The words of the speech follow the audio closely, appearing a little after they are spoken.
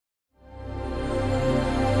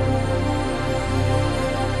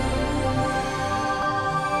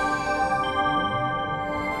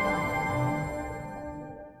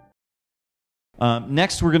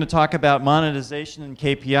Next, we're going to talk about monetization and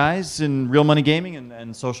KPIs in real money gaming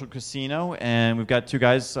and social casino. And we've got two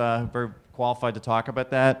guys who are very qualified to talk about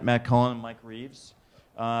that, Matt Cullen and Mike Reaves.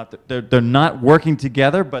 They're not working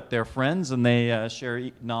together, but they're friends, and they share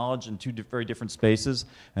knowledge in two very different spaces.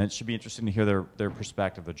 And it should be interesting to hear their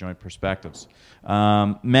perspective, their joint perspectives.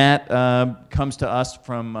 Matt comes to us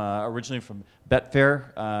from originally from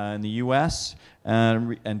Betfair in the U.S.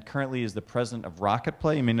 And currently is the president of Rocket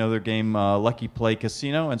Play. You may know their game Lucky Play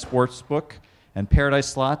Casino and Sportsbook, and Paradise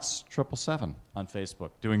Slots 777 on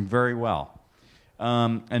Facebook, doing very well.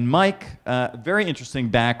 And Mike, very interesting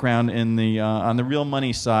background in the on the real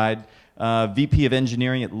money side, VP of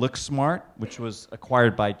Engineering at LookSmart, which was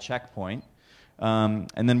acquired by Checkpoint,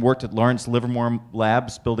 and then worked at Lawrence Livermore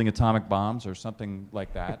Labs building atomic bombs or something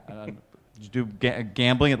like that. Did you do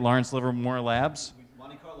gambling at Lawrence Livermore Labs?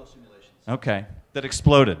 Monte Carlo simulations. Okay, that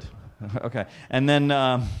exploded. Okay, and then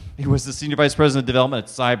he was the senior vice president of development at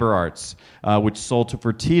CyberArts, which sold to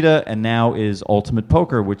Fertitta and now is Ultimate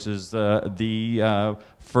Poker, which is the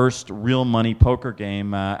first real money poker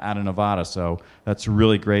game out of Nevada. So that's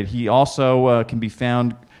really great. He also can be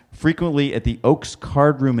found frequently at the Oaks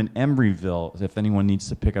Card Room in Emeryville if anyone needs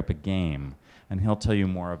to pick up a game, and he'll tell you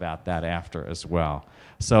more about that after as well.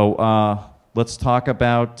 So let's talk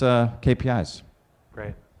about KPIs.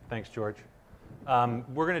 Great, thanks, George.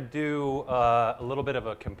 We're going to do a little bit of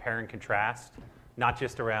a compare and contrast, not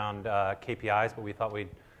just around KPIs, but we thought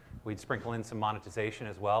we'd sprinkle in some monetization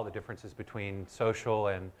as well, the differences between social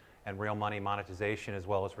and real money monetization, as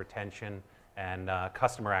well as retention and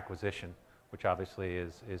customer acquisition, which obviously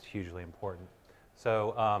is hugely important.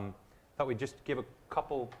 So thought we'd just give a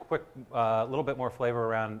couple quick, a little bit more flavor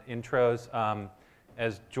around intros.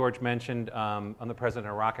 As George mentioned, I'm the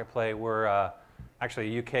president of Rocket Play. We're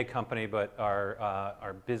actually a UK company, but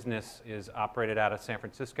our business is operated out of San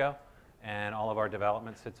Francisco, and all of our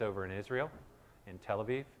development sits over in Israel, in Tel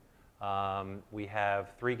Aviv. We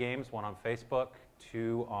have 3 games, 1 on Facebook,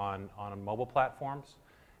 2 on mobile platforms,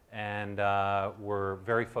 and we're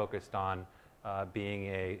very focused on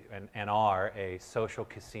being and are a social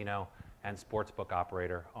casino and sportsbook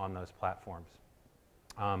operator on those platforms.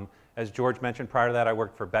 As George mentioned, prior to that, I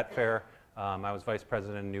worked for Betfair. I was vice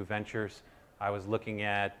president of new ventures. I was looking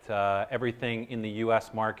at everything in the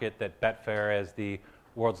US market that Betfair, as the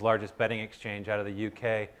world's largest betting exchange out of the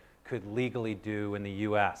UK, could legally do in the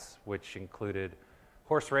US, which included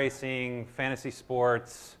horse racing, fantasy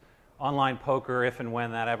sports, online poker, if and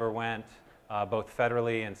when that ever went, both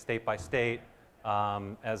federally and state by state,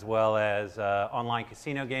 as well as online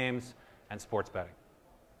casino games and sports betting.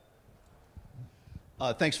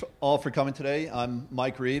 Thanks all for coming today. I'm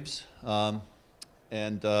Mike Reaves.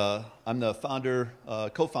 And I'm the founder,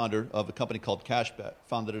 co-founder of a company called CashBet,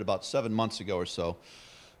 founded it about 7 months ago or so.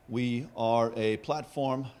 We are a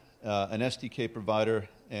platform, an SDK provider,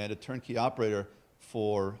 and a turnkey operator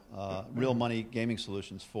for real money gaming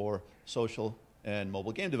solutions for social and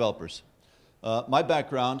mobile game developers. My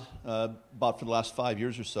background, about for the last 5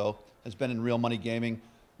 years or so, has been in real money gaming,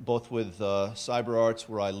 both with CyberArts,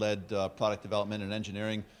 where I led product development and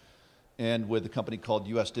engineering, and with a company called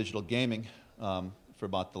US Digital Gaming, for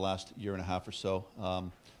about the last year and a half or so.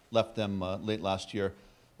 Left them late last year.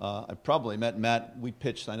 I probably met Matt. We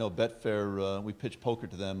pitched, I know Betfair, we pitched poker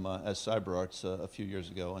to them as CyberArts a few years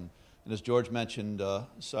ago. And as George mentioned,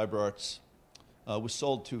 CyberArts was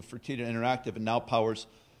sold to Fertitta Interactive and now powers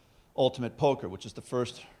Ultimate Poker, which is the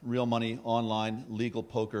first real money online legal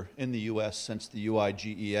poker in the US since the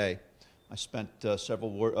UIGEA. I spent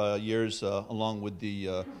several years along with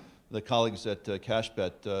the colleagues at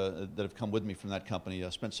CashBet that have come with me from that company.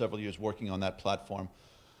 Spent several years working on that platform.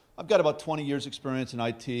 I've got about 20 years experience in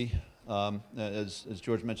IT. As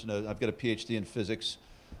George mentioned, I've got a PhD in physics.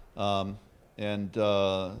 And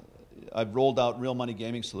I've rolled out real money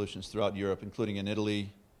gaming solutions throughout Europe, including in Italy,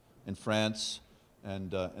 in France,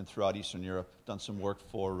 and throughout Eastern Europe. Done some work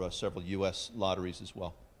for several US lotteries as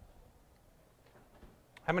well.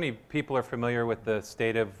 How many people are familiar with the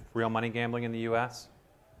state of real money gambling in the US?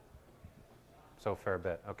 So a fair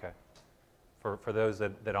bit, okay. For those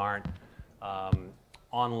that aren't,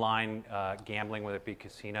 online gambling, whether it be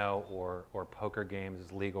casino or poker games,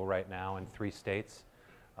 is legal right now in 3 states.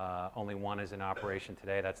 Only 1 is in operation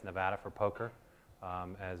today. That's Nevada for poker,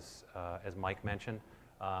 as Mike mentioned.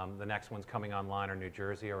 The next one's coming online are New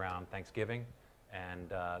Jersey around Thanksgiving, and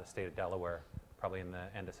the state of Delaware probably in the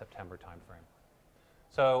end of September timeframe.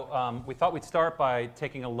 So we thought we'd start by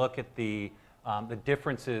taking a look at the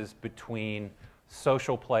differences between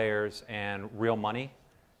social players and real money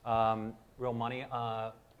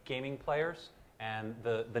gaming players, and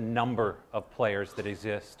the number of players that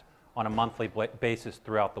exist on a monthly basis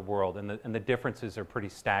throughout the world, and the differences are pretty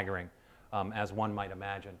staggering, as one might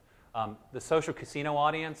imagine. The social casino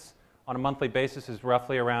audience on a monthly basis is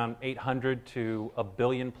roughly around 800 to 1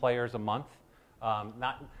 billion players a month.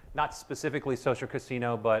 Not specifically social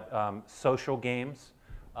casino, but social games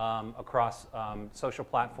across social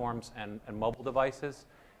platforms and mobile devices.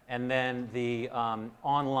 And then the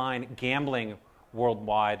online gambling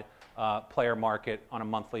worldwide player market on a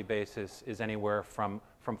monthly basis is anywhere from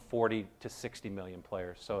 40 to 60 million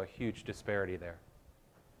players, so a huge disparity there.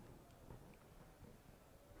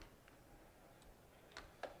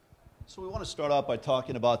 So we want to start out by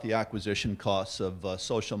talking about the acquisition costs of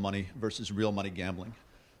social money versus real money gambling.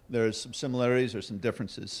 There's some similarities, there's some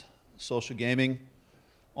differences. Social gaming,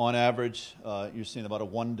 on average, you're seeing about a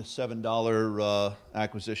 $1 to $7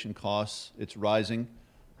 acquisition cost. It's rising.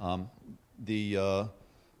 The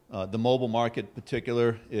mobile market in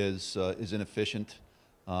particular is inefficient.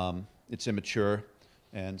 It's immature,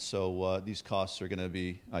 and so these costs are going to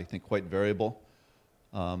be, I think, quite variable.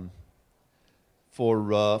 For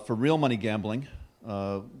real money gambling,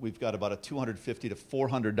 we've got about a $250 to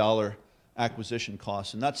 $400 acquisition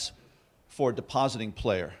cost, and that's for a depositing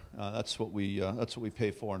player. That's what we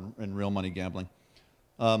pay for in real money gambling.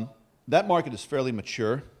 That market is fairly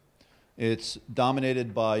mature. It's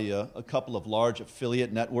dominated by a couple of large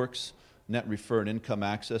affiliate networks. Net Refer and Income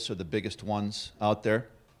Access are the biggest ones out there.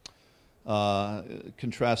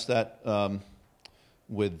 Contrast that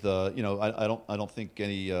with I don't think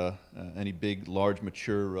any big, large,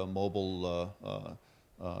 mature mobile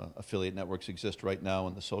affiliate networks exist right now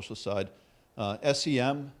on the social side.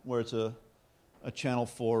 SEM, where it's a channel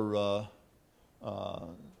for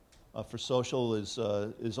social,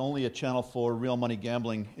 is only a channel for real money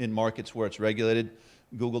gambling in markets where it's regulated.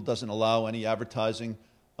 Google doesn't allow any advertising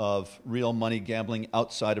of real money gambling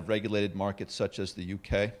outside of regulated markets such as the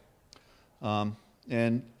UK.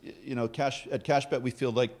 And at CashBet, we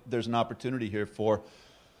feel like there's an opportunity here for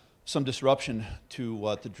some disruption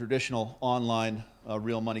to the traditional online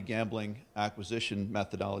real money gambling acquisition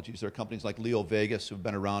methodologies. There are companies like Leo Vegas who've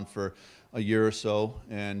been around for a year or so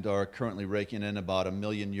and are currently raking in about €1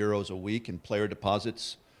 million a week in player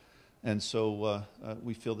deposits. And so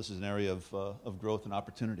we feel this is an area of growth and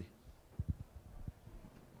opportunity.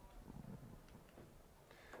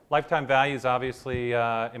 Lifetime value is obviously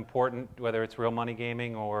important, whether it's real money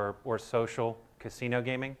gaming or social casino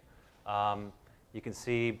gaming. You can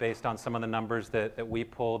see, based on some of the numbers that we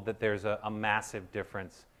pulled, that there's a massive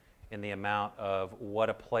difference in the amount of what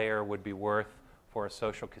a player would be worth for a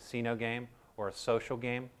social casino game or a social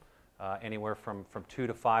game, anywhere from $2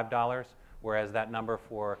 to $5, whereas that number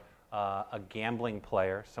for a gambling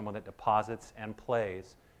player, someone that deposits and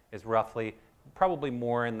plays, is roughly probably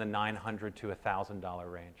more in the $900 to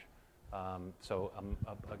 $1,000 range. So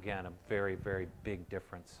again, a very, very big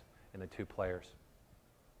difference in the two players.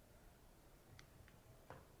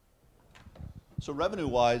 So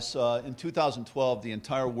revenue-wise, in 2012, the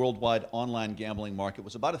entire worldwide online gambling market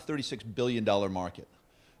was about a $36 billion market.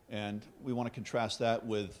 And we want to contrast that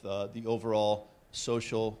with the overall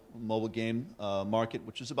social mobile game market,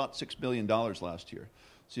 which is about $6 billion last year.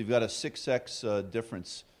 So you've got a 6x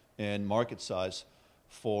difference in market size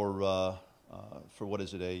for what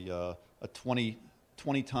is it, a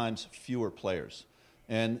 20 times fewer players.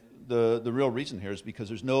 And the real reason here is because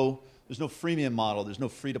there's no freemium model, there's no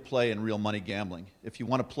free-to-play in real money gambling. If you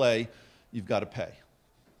want to play, you've got to pay.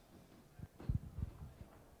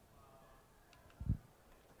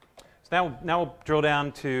 So now we'll drill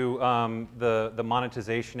down to the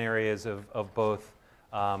monetization areas of both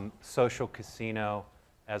social casino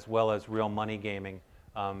as well as real money gaming,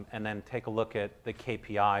 and then take a look at the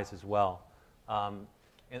KPIs as well. On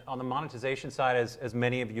the monetization side, as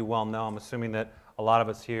many of you well know, I'm assuming that a lot of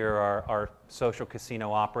us here are social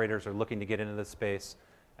casino operators or looking to get into this space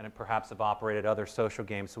and perhaps have operated other social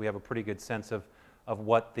games, so we have a pretty good sense of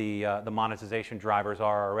what the monetization drivers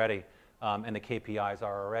are already and the KPIs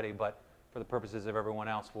are already, but for the purposes of everyone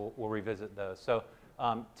else, we'll revisit those. So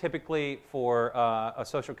typically for a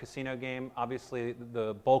social casino game, obviously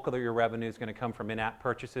the bulk of your revenue is going to come from in-app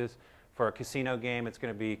purchases. For a casino game, it's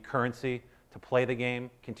going to be currency to play the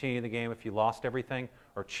game, continue the game if you lost everything,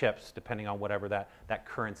 or chips, depending on whatever that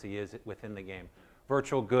currency is within the game.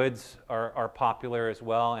 Virtual goods are popular as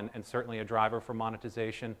well, and certainly a driver for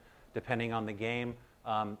monetization, depending on the game.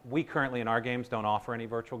 We currently, in our games, don't offer any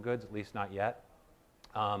virtual goods, at least not yet.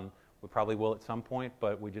 We probably will at some point,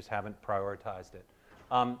 but we just haven't prioritized it.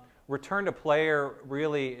 Return to player,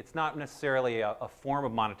 really, it's not necessarily a form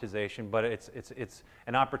of monetization, but it's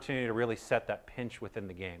an opportunity to really set that pinch within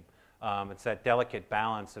the game. It's that delicate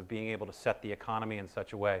balance of being able to set the economy in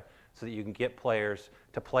such a way so that you can get players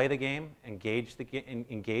to play the game, engage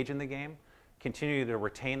in the game, continue to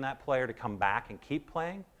retain that player to come back and keep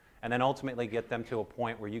playing, and then ultimately get them to a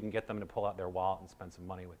point where you can get them to pull out their wallet and spend some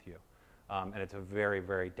money with you. And it's a very,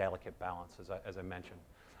 very delicate balance, as I mentioned.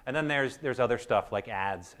 And then there's other stuff like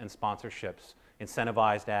ads and sponsorships,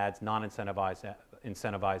 incentivized ads,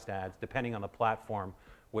 non-incentivized ads, depending on the platform,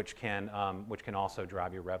 which can also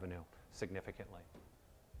drive your revenue significantly.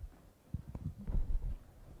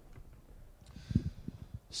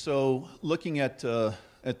 So looking at the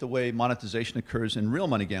way monetization occurs in real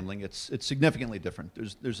money gambling, it's significantly different.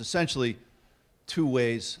 There's essentially two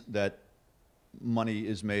ways that money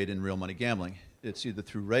is made in real money gambling. It's either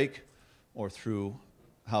through rake or through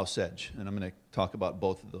house edge, and I'm going to talk about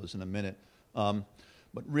both of those in a minute.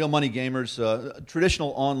 But real money gamers,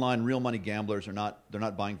 traditional online real money gamblers they're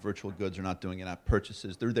not buying virtual goods, they're not doing in-app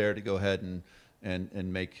purchases. They're there to go ahead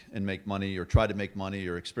and make money, or try to make money,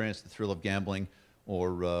 or experience the thrill of gambling,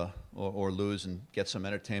 or lose and get some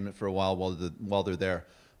entertainment for a while they're there.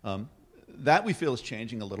 That we feel is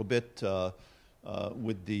changing a little bit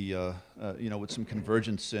with some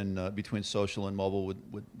convergence in between social and mobile,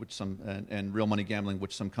 and real money gambling,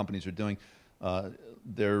 which some companies are doing.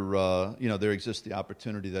 There exists the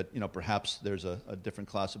opportunity that perhaps there's a different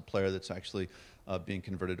class of player that's actually being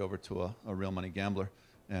converted over to a real money gambler,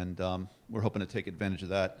 and we're hoping to take advantage of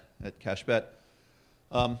that at CashBet.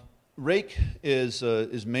 Rake is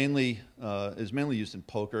mainly used in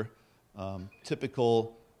poker.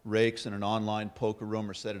 Typical rakes in an online poker room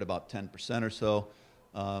are set at about 10% or so.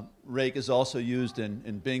 Rake is also used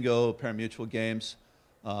in bingo, pari-mutuel games.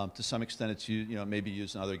 To some extent, it's maybe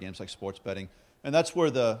used in other games like sports betting, and that's where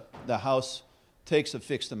the house takes a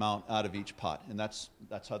fixed amount out of each pot, and that's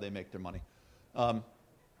how they make their money.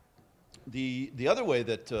 The other way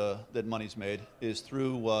that money's made is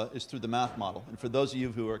through the math model. And for those of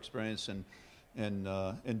you who are experienced in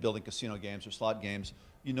building casino games or slot games,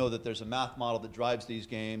 you know that there's a math model that drives these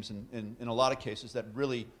games, and in a lot of cases that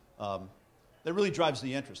really drives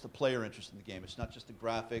the player interest in the game. It's not just the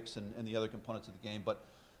graphics and the other components of the game, but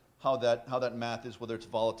how that math is, whether it's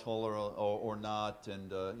volatile or not,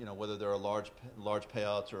 and whether there are large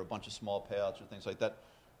payouts or a bunch of small payouts or things like that,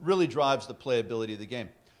 really drives the playability of the game.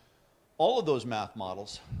 All of those math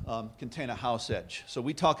models contain a house edge. So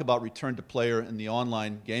we talk about return to player in the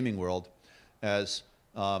online gaming world as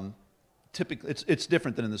typically, it's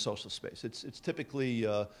different than in the social space. It's typically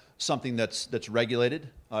something that's regulated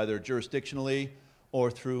either jurisdictionally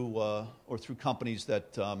or through companies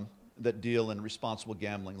that deal in responsible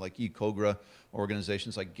gambling, like eCogra,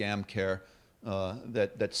 organizations like GamCare,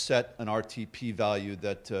 that set an RTP value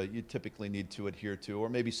that you typically need to adhere to, or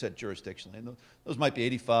maybe set jurisdictionally. And those might be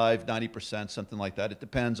 85, 90%, something like that. It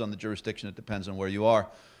depends on the jurisdiction. It depends on where you are.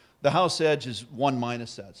 The house edge is 1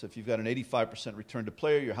 minus that. So if you've got an 85% return to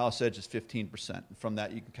player, your house edge is 15%. And from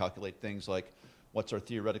that, you can calculate things like, what's our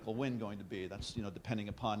theoretical win going to be? That's depending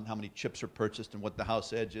upon how many chips are purchased and what the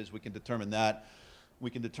house edge is. We can determine that. We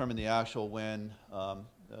can determine the actual win.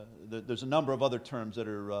 There's a number of other terms that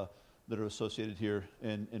are associated here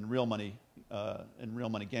in real money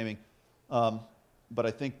gaming, but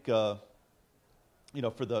I think for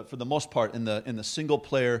the most part in the single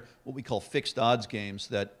player, what we call fixed odds games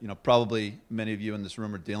that probably many of you in this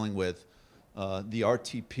room are dealing with, the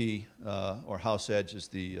RTP or house edge is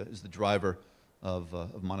the driver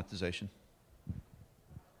of monetization.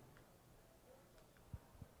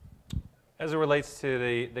 As it relates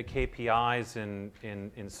to the KPIs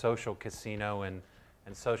in social casino and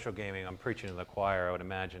social gaming, I'm preaching to the choir, I would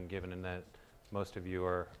imagine, given that most of you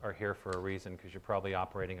are here for a reason, because you're probably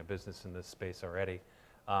operating a business in this space already.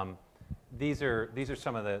 These are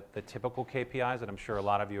some of the typical KPIs that I'm sure a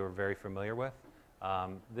lot of you are very familiar with. I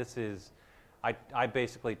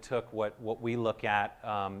basically took what we look at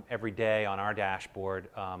every day on our dashboard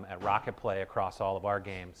at Rocket Play across all of our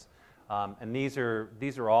games. And these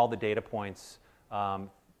are all the data points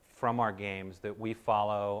from our games that we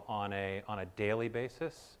follow on a daily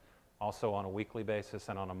basis, also on a weekly basis,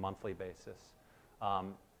 and on a monthly basis.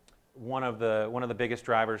 One of the biggest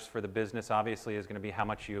drivers for the business, obviously, is going to be how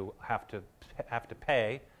much you have to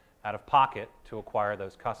pay out of pocket to acquire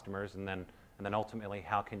those customers, and then ultimately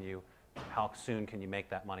how soon can you make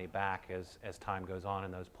that money back as time goes on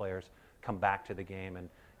and those players come back to the game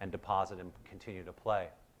and deposit and continue to play.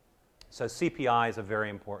 So CPI is a very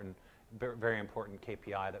important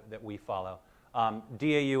KPI that we follow.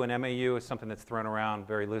 DAU and MAU is something that's thrown around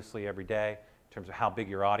very loosely every day in terms of how big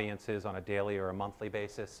your audience is on a daily or a monthly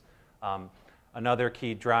basis. Another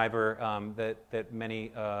key driver that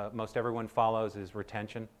most everyone follows is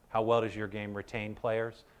retention. How well does your game retain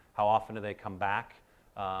players? How often do they come back?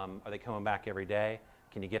 Are they coming back every day?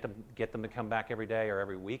 Can you get them to come back every day or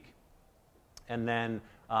every week? And then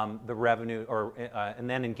the revenue, and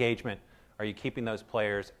then engagement. Are you keeping those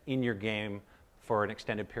players in your game for an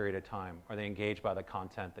extended period of time? Are they engaged by the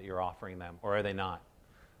content that you're offering them, or are they not?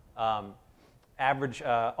 Average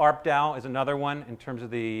ARPDAU is another one in terms of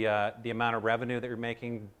the amount of revenue that you're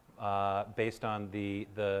making based on the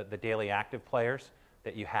daily active players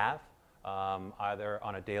that you have, either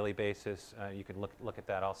on a daily basis. You can look at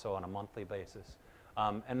that also on a monthly basis.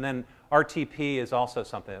 And then RTP is also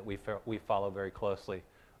something that we follow very closely,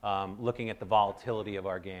 looking at the volatility of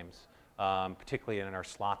our games, particularly in our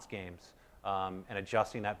slots games, and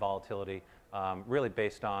adjusting that volatility really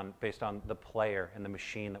based on the player and the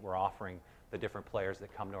machine that we're offering the different players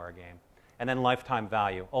that come to our game. And then lifetime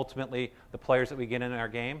value. Ultimately, the players that we get in our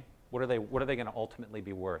game, what are they going to ultimately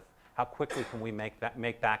be worth? How quickly can we make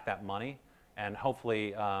back that money, and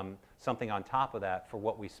hopefully something on top of that for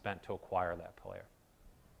what we spent to acquire that player.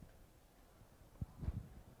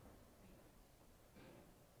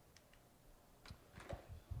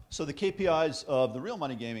 So the KPIs of the real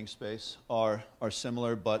money gaming space are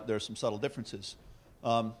similar, but there are some subtle differences.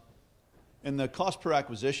 In the cost per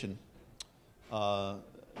acquisition,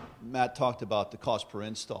 Matt talked about the cost per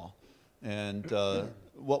install. And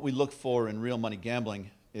what we look for in real money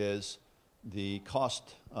gambling is the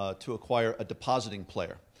cost to acquire a depositing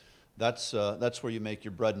player. That's where you make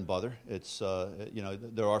your bread and butter. It's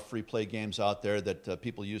there are free play games out there that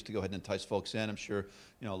people use to go ahead and entice folks in. I'm sure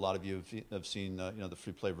a lot of you have seen the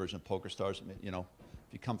free play version of Poker Stars. If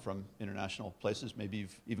you come from international places, maybe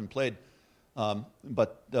you've even played.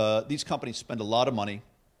 But these companies spend a lot of money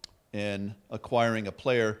in acquiring a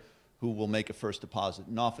player who will make a first deposit,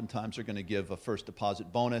 and oftentimes they're going to give a first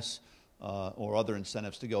deposit bonus or other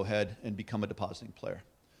incentives to go ahead and become a depositing player.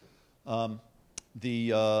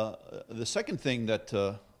 The second thing that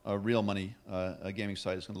a real money a gaming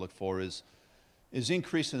site is going to look for is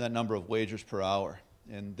increasing that number of wagers per hour.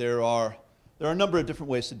 And there are a number of different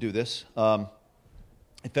ways to do this.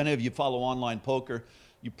 If any of you follow online poker,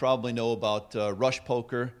 you probably know about Rush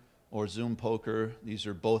Poker or Zoom Poker. These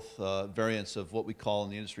are both variants of what we call in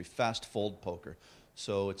the industry fast fold poker.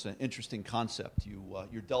 So it's an interesting concept.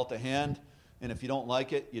 You're dealt a hand, and if you don't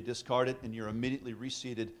like it, you discard it, and you're immediately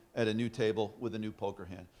reseated at a new table with a new poker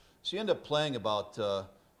hand. So you end up playing about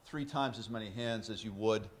 3 times as many hands as you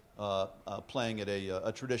would playing at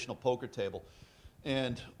a traditional poker table.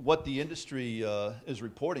 And what the industry is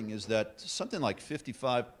reporting is that something like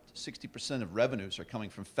 55–60% of revenues are coming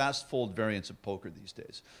from fast fold variants of poker these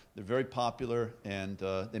days. They're very popular, and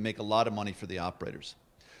they make a lot of money for the operators.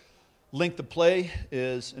 Length of play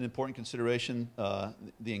is an important consideration.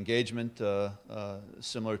 The engagement,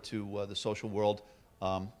 similar to the social world,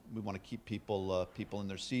 we want to keep people in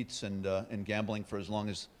their seats and gambling for as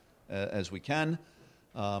long as we can.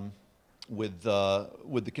 With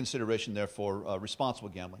the consideration, therefore, responsible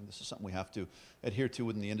gambling. This is something we have to adhere to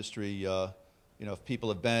within the industry. If people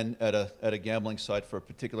have been at a gambling site for a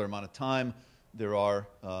particular amount of time, there are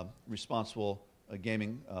responsible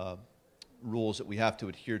gaming rules that we have to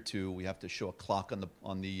adhere to. We have to show a clock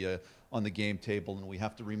on the game table, and we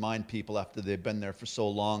have to remind people after they've been there for so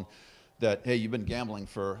long that, hey, you've been gambling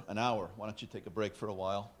for an hour. Why don't you take a break for a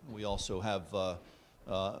while? We also have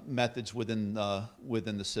methods within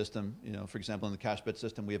the system. For example, in the cash bet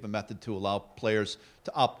system, we have a method to allow players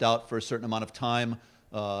to opt out for a certain amount of time,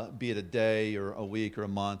 be it a day or a week or a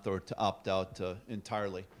month, or to opt out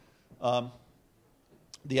entirely.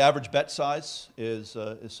 The average bet size is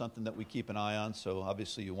something that we keep an eye on. So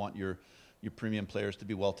obviously, you want your premium players to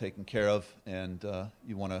be well taken care of, and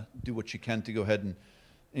you want to do what you can to go ahead and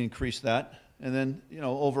increase that. And then,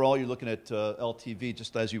 overall, you're looking at LTV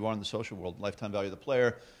just as you are in the social world, lifetime value of the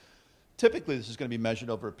player. Typically, this is going to be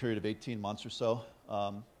measured over a period of 18 months or so.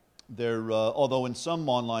 Although in some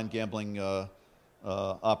online gambling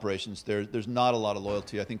operations, there's not a lot of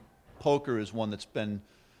loyalty. I think poker is one that's been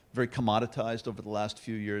very commoditized over the last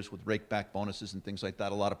few years with rake-back bonuses and things like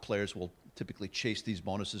that. A lot of players will typically chase these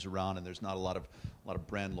bonuses around, and there's not a lot of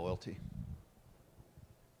brand loyalty.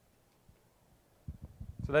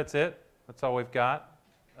 So that's it. That's all we've got.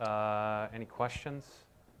 Any questions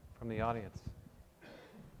from the audience? Seems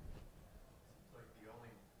like the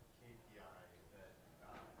only KPI that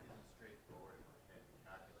isn't straightforward and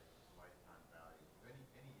calculate is lifetime value.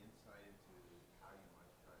 Any insight into how you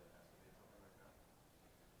might try to estimate something like that?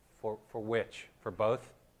 For which? For both?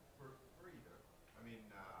 For either. I mean,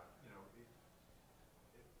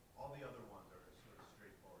 all the other ones are sort of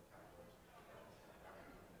straightforward calculations.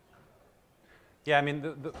 Yeah, I mean,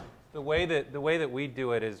 the way that we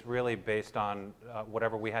do it is really based on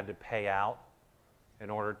whatever we had to pay out in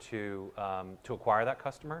order to acquire that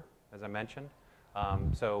customer, as I mentioned.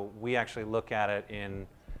 So we actually look at it in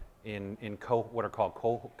what are called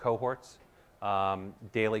cohorts,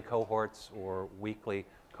 daily cohorts or weekly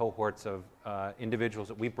cohorts of individuals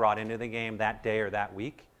that we brought into the game that day or that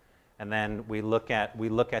week. And then we look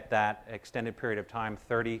at that extended period of time,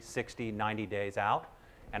 30, 60, 90 days out,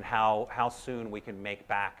 and how soon we can make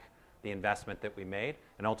back the investment that we made,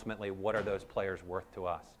 and ultimately what are those players worth to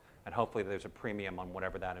us. And hopefully there's a premium on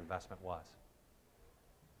whatever that investment was.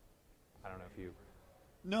 I don't know if you...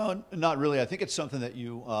 No, not really. I think it's something that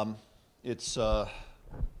you, it's an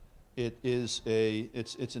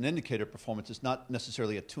indicator of performance. It's not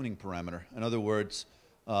necessarily a tuning parameter. In other words,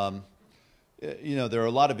 you know, there are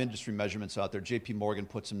a lot of industry measurements out there. JP Morgan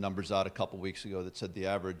put some numbers out a couple weeks ago that said the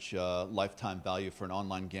average lifetime value for an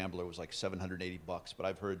online gambler was like $780 bucks. But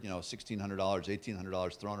I've heard, you know, $1,600,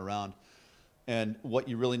 $1,800 thrown around. And what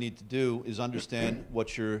you really need to do is understand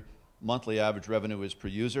what your monthly average revenue is per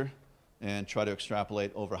user, and try to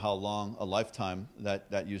extrapolate over how long a lifetime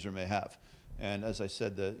that user may have. And as I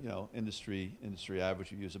said, the industry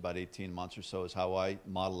average, you use about 18 months or so is how I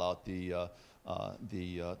model out the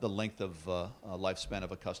length of lifespan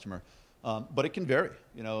of a customer. But it can vary.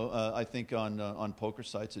 You know, I think on poker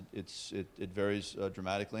sites it varies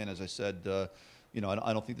dramatically. And as I said, you know,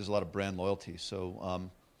 I don't think there's a lot of brand loyalty.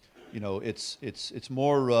 So you know, it's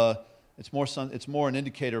more an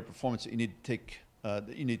indicator of performance that you need to take.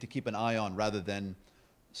 That you need to keep an eye on, rather than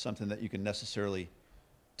something that you can necessarily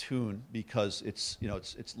tune because it's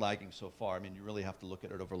lagging so far. I mean, you really have to look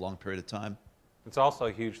at it over a long period of time. It's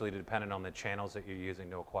also hugely dependent on the channels that you're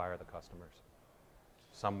using to acquire the customers.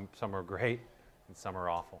 Some are great and some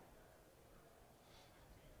are awful.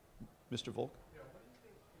 Mr. Volk? Yeah, what do you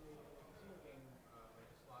think in a casino game like a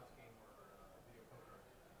slots game or video poker?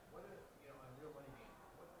 What are, you know, a real money game?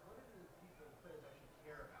 What do the people, players actually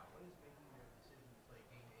care about? What is making their decision to play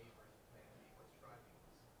game A versus plan B? What's driving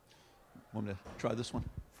this? Want me to try this one?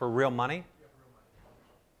 For real money? Yeah, for real money.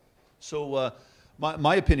 So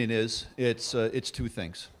my opinion is it's two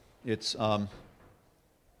things. It's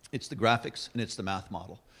the graphics and it's the math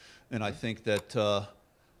model, and I think that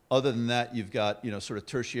other than that, you've got sort of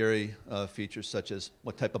tertiary features such as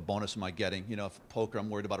what type of bonus am I getting? You know, if poker, I'm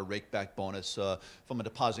worried about a rakeback bonus. If I'm a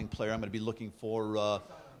depositing player, I'm going to be looking for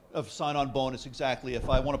a sign-on bonus. Exactly. If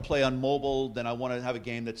I want to play on mobile, then I want to have a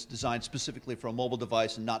game that's designed specifically for a mobile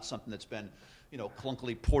device and not something that's been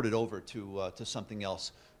clunkily ported over to something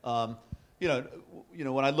else. You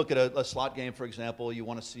know, when I look at a slot game, for example, you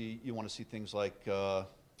want to see things like,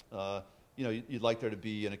 you'd like there to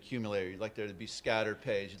be an accumulator, you'd like there to be scatter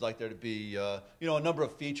pays, you'd like there to be, a number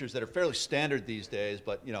of features that are fairly standard these days,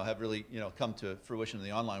 but have really, come to fruition in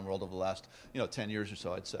the online world over the last, 10 years or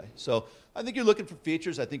so, I'd say. So I think you're looking for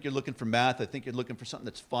features. I think you're looking for math. I think you're looking for something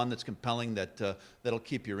that's fun, that's compelling, that'll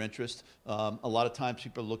keep your interest. A lot of times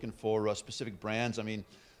people are looking for specific brands. I mean,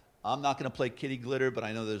 I'm not going to play Kitty Glitter, but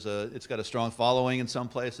I know it's got a strong following in some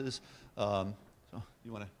places. So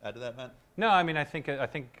you want to add to that, Matt? No, I mean, I think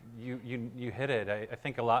you hit it. I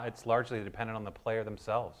think it's largely dependent on the player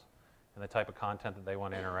themselves and the type of content that they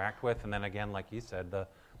want to interact with, and then again, like you said, the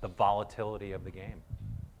volatility of the game.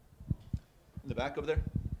 In the back over there.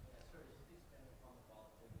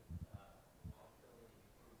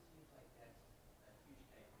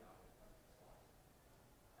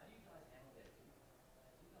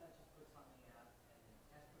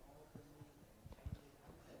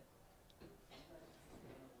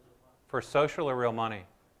 For social or real money?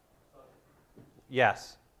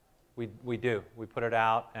 Yes, we do. We put it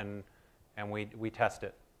out and we test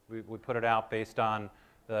it. We put it out based on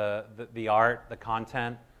the art, the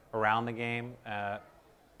content around the game,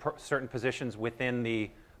 certain positions within the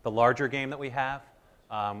larger game that we have.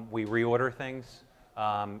 We reorder things,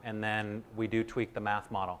 and then we do tweak the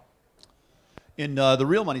math model. In the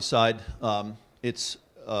real money side, it's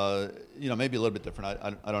maybe a little bit different.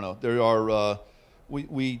 I don't know. There are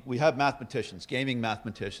we have mathematicians, gaming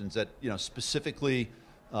mathematicians that specifically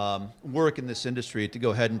work in this industry to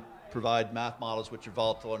go ahead and provide math models which are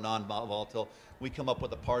volatile or non-volatile. We come up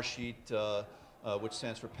with a par sheet which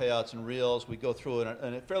stands for payouts and reels. We go through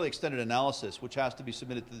a fairly extended analysis which has to be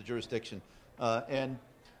submitted to the jurisdiction. Some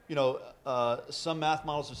math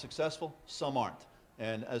models are successful, some aren't.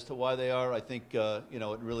 And as to why they are, I think you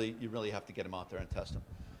really have to get them out there and test them.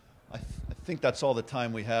 I think that's all the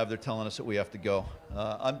time we have. They're telling us that we have to go.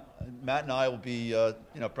 Matt and I will be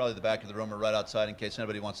probably the back of the room or right outside in case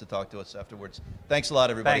anybody wants to talk to us afterwards. Thanks a lot,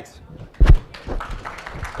 everybody. Thanks.